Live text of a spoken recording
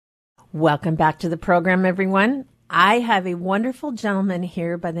Welcome back to the program, everyone. I have a wonderful gentleman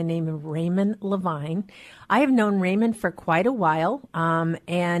here by the name of Raymond Levine. I have known Raymond for quite a while,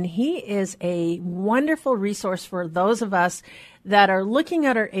 and he is a wonderful resource for those of us that are looking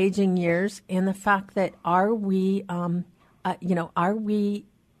at our aging years and the fact that are we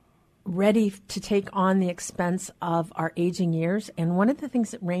ready to take on the expense of our aging years? And one of the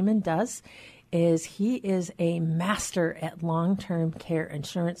things that Raymond does is he is a master at long-term care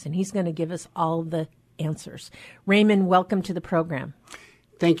insurance, and he's going to give us all the answers. Raymond, welcome to the program.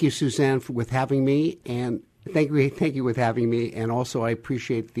 Thank you, Suzanne, with having me, and thank you with having me. And also, I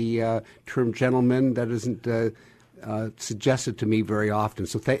appreciate the term "gentleman" that isn't suggested to me very often.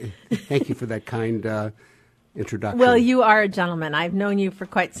 So, thank you for that kind introduction. Well, you are a gentleman. I've known you for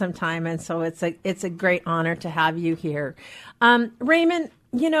quite some time, and so it's a great honor to have you here, Raymond.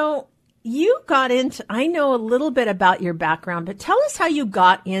 You got into, I know a little bit about your background, but tell us how you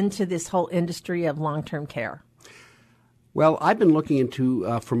got into this whole industry of long-term care. Well, I've been looking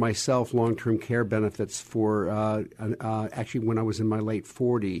into, for myself, long-term care benefits for actually when I was in my late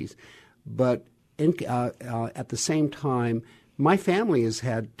 40s. But at the same time, my family has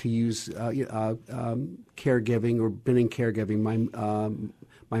had to use caregiving or been in caregiving.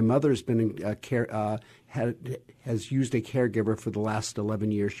 My mother's been in care, has used a caregiver for the last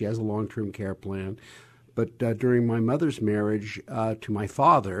 11 years. She has a long-term care plan. But during my mother's marriage to my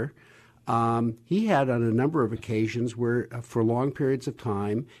father, he had on a number of occasions where for long periods of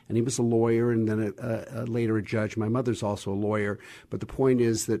time, and he was a lawyer and then later a judge. My mother's also a lawyer. But the point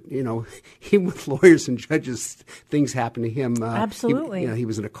is that, even with lawyers and judges, things happen to him. Absolutely. He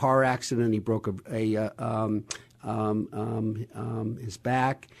was in a car accident. He broke his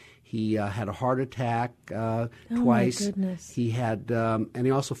back. He had a heart attack twice. My goodness. He had, and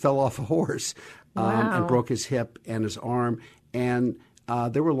he also fell off a horse and broke his hip and his arm. And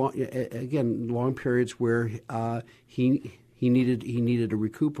there were long periods where he needed to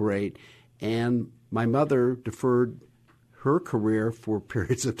recuperate. And my mother deferred her career for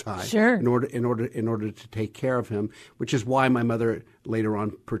periods of time in order to take care of him, which is why my mother later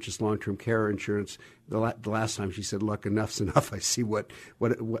on purchased long-term care insurance. The last time she said, "Look, enough's enough. I see what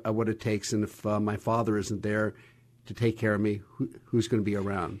it takes, and if my father isn't there to take care of me, who's going to be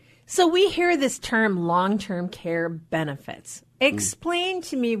around?" So we hear this term long-term care benefits. Explain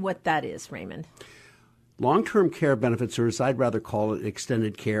to me what that is, Raymond. Long-term care benefits, or as I'd rather call it,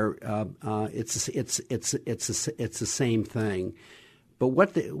 extended care. It's the same thing, but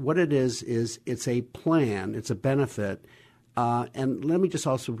what it is it's a plan. It's a benefit, and let me just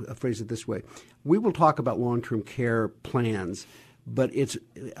also phrase it this way: we will talk about long-term care plans, but it's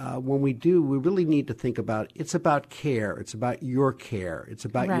when we do, we really need to think about it's about care. It's about your care. It's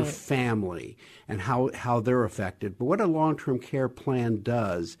about your family and how they're affected. But what a long-term care plan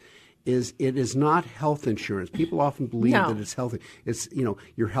does is it is not health insurance. People often believe that it's health. It's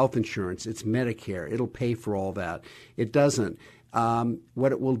your health insurance. It's Medicare. It'll pay for all that. It doesn't.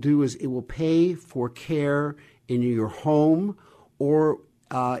 What it will do is it will pay for care in your home or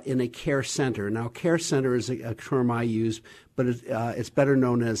in a care center. Now, care center is a term I use, but it's better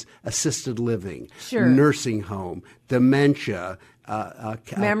known as assisted living, nursing home, dementia,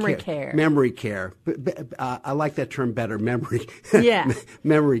 memory care. Memory care. I like that term better, memory. Yeah.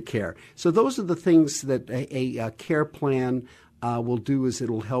 Memory care. So those are the things that a care plan will do is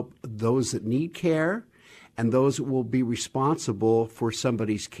it'll help those that need care and those that will be responsible for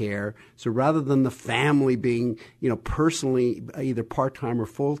somebody's care. So rather than the family being, personally either part-time or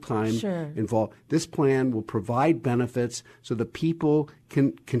full-time involved, this plan will provide benefits so that people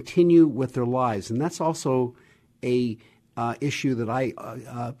can continue with their lives. And that's also a issue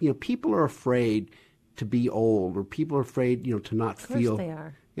that people are afraid to be old, or people are afraid, to not feel. Of course they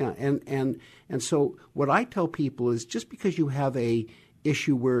are. Yeah, and so what I tell people is just because you have a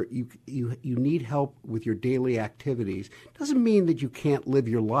issue where you need help with your daily activities doesn't mean that you can't live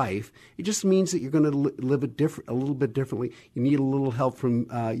your life. It just means that you're going to live it a little bit differently. You need a little help from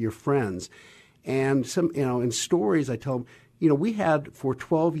your friends, and some in stories I tell them. We had for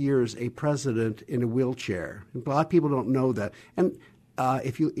 12 years a president in a wheelchair. A lot of people don't know that. And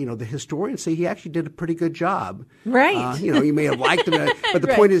if the historians say he actually did a pretty good job. Right. You may have liked him, but the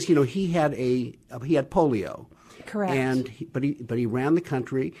point is, he had polio. Correct. But he ran the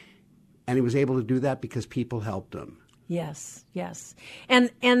country, and he was able to do that because people helped him. Yes.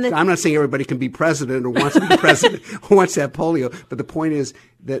 I'm not saying everybody can be president or wants to be president or wants to have polio, but the point is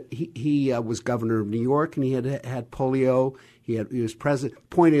that he was governor of New York and he had polio. He was president.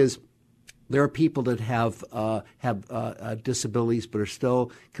 Point is, there are people that have disabilities but are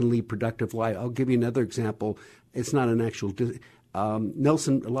still can lead productive life. I'll give you another example. It's not an actual.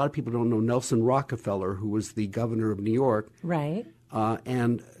 Nelson. A lot of people don't know Nelson Rockefeller, who was the governor of New York, right?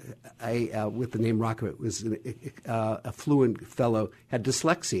 And with the name Rockefeller, was an affluent fellow, had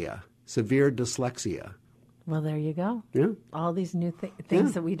dyslexia, severe dyslexia. Well, there you go. Yeah. All these new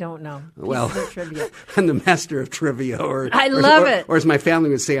things that we don't know. Well, trivia. I'm the master of trivia. I love it. Or as my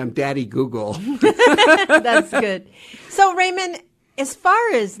family would say, I'm Daddy Google. That's good. So, Raymond, as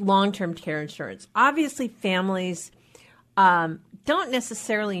far as long-term care insurance, obviously families don't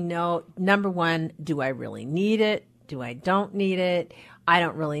necessarily know, number one, do I really need it? Do I don't need it? I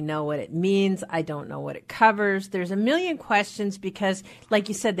don't really know what it means. I don't know what it covers. There's a million questions because, like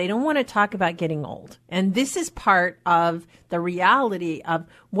you said, they don't want to talk about getting old. And this is part of the reality of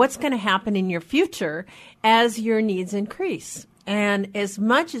what's going to happen in your future as your needs increase. And as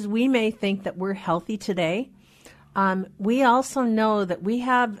much as we may think that we're healthy today, we also know that we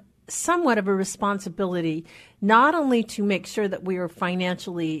have somewhat of a responsibility not only to make sure that we are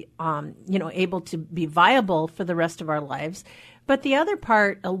financially, able to be viable for the rest of our lives, but the other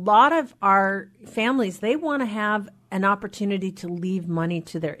part, a lot of our families, they want to have an opportunity to leave money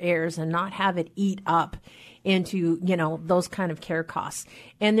to their heirs and not have it eat up into, those kind of care costs.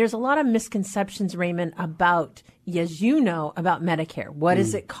 And there's a lot of misconceptions, Raymond, about, as you know, about Medicare. What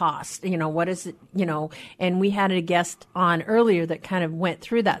does it cost? What is it, and we had a guest on earlier that kind of went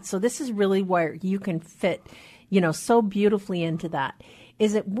through that. So this is really where you can fit, so beautifully into that,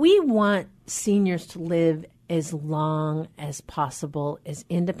 is that we want seniors to live as long as possible, as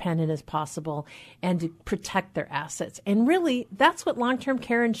independent as possible, and to protect their assets. And really, that's what long-term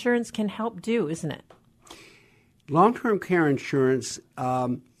care insurance can help do, isn't it? Long-term care insurance,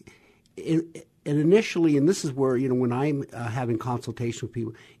 and initially, and this is where, when I'm having consultation with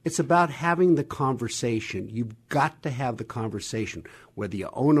people, it's about having the conversation. You've got to have the conversation, whether you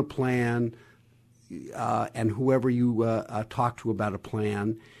own a plan and whoever you talk to about a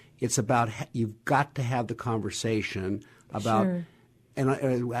plan. It's about you've got to have the conversation about, sure.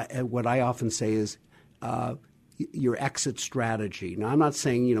 And what I often say is your exit strategy. Now, I'm not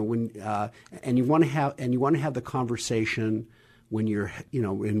saying when and you want to have the conversation when you're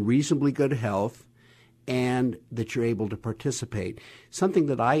in reasonably good health, and that you're able to participate. Something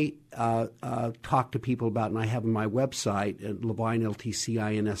that I talk to people about, and I have on my website at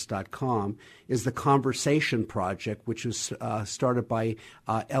LevineLTCINS.com, is the Conversation Project, which was started by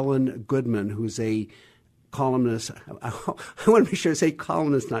Ellen Goodman, who's a columnist. I want to make sure I say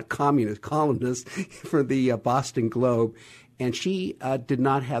columnist, not communist, columnist for the Boston Globe. And she did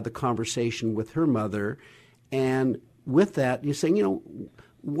not have the conversation with her mother. And with that, you're saying,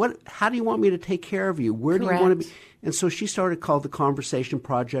 how do you want me to take care of you? Where Correct. do you want to be? And so she started called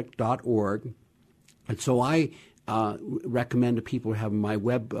theconversationproject.org. And so I recommend to people who have my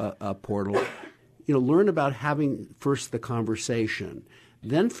web portal, learn about having first the conversation.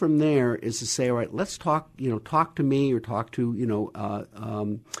 Then from there is to say, all right, let's talk, talk to me or talk to,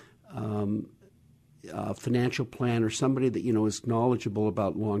 financial plan or somebody that is knowledgeable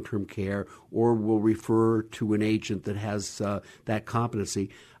about long-term care, or will refer to an agent that has that competency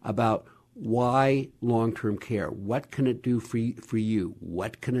about why long-term care. What can it do for you?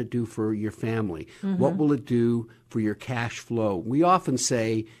 What can it do for your family? Mm-hmm. What will it do for your cash flow? We often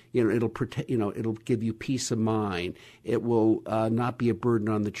say, it'll protect, it'll give you peace of mind. It will not be a burden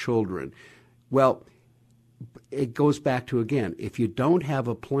on the children. Well, it goes back to, again, if you don't have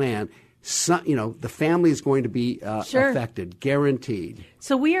a plan, the family is going to be sure. affected, guaranteed.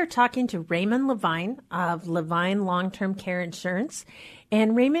 So we are talking to Raymond Levine of Levine Long-Term Care Insurance.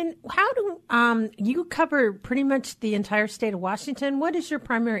 And Raymond, how do you cover pretty much the entire state of Washington? What is your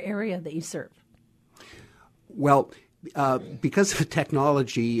primary area that you serve? Well, because of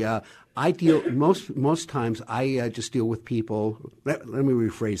technology, I deal most times. I just deal with people. Let me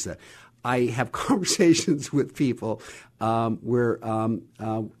rephrase that. I have conversations with people where we're on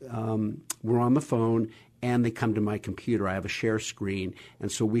the phone and they come to my computer. I have a share screen,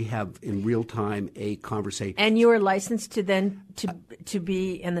 and so we have in real time a conversation. And you are licensed to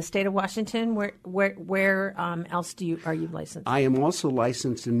be in the state of Washington. Where else are you licensed? I am also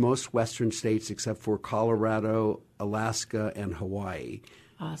licensed in most Western states except for Colorado, Alaska, and Hawaii.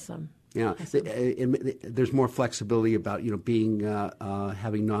 Awesome. Yeah, there's more flexibility about being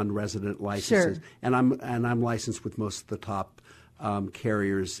having non-resident licenses, sure. and I'm licensed with most of the top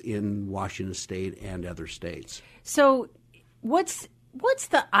carriers in Washington State and other states. So, what's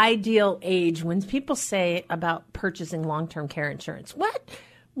the ideal age when people say about purchasing long-term care insurance?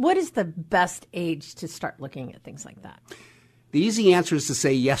 What is the best age to start looking at things like that? The easy answer is to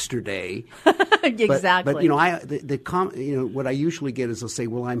say yesterday. Exactly. But what I usually get is they'll say,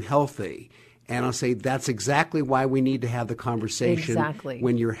 "Well, I'm healthy," And I'll say that's exactly why we need to have the conversation. Exactly.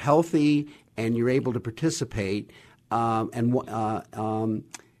 When you're healthy and you're able to participate, that's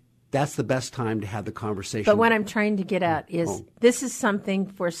the best time to have the conversation. But what I'm trying to get at is this is something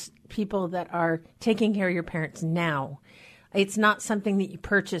for people that are taking care of your parents now. It's not something that you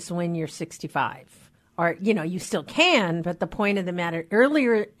purchase when you're 65. Or, you still can, but the point of the matter,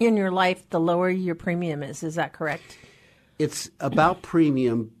 earlier in your life, the lower your premium is. Is that correct? It's about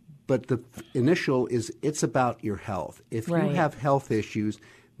premium, but the initial is it's about your health. If you have health issues,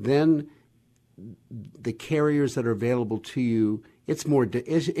 then the carriers that are available to you, it's more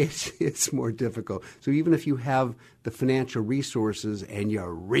difficult. So even if you have the financial resources and you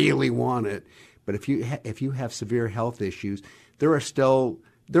really want it, but if you have severe health issues, there are a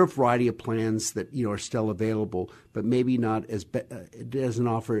variety of plans that are still available, but maybe not it doesn't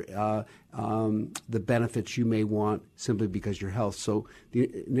offer the benefits you may want simply because your health. So the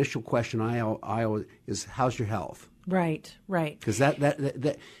initial question I always is, how's your health? Right. Because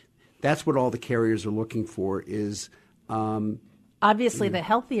that's what all the carriers are looking for is. Obviously, the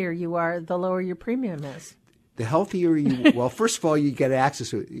healthier you are, the lower your premium is. The healthier you, well, first of all, you get access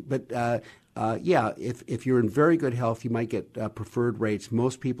to it. But if you're in very good health, you might get preferred rates.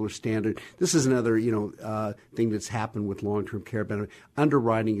 Most people are standard. This is another thing that's happened with long-term care benefit.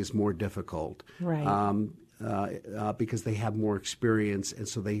 Underwriting is more difficult, right? Because they have more experience, and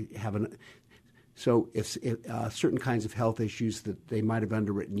so they have So if certain kinds of health issues that they might have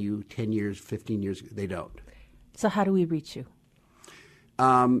underwritten you 10 years, 15 years, they don't. So how do we reach you?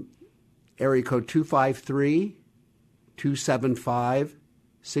 Area code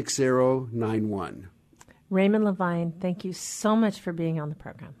 253-275-6091. Raymond Levine, thank you so much for being on the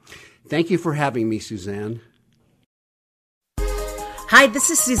program. Thank you for having me, Suzanne. Hi,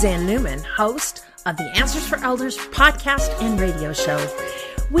 this is Suzanne Newman, host of the Answers for Elders podcast and radio show.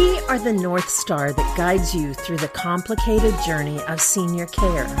 We are the North Star that guides you through the complicated journey of senior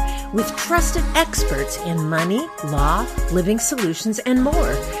care with trusted experts in money, law, living solutions, and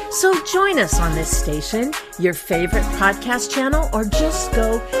more. So join us on this station, your favorite podcast channel, or just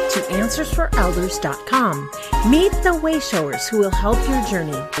go to AnswersForElders.com. Meet the Wayshowers who will help your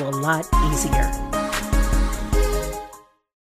journey go a lot easier.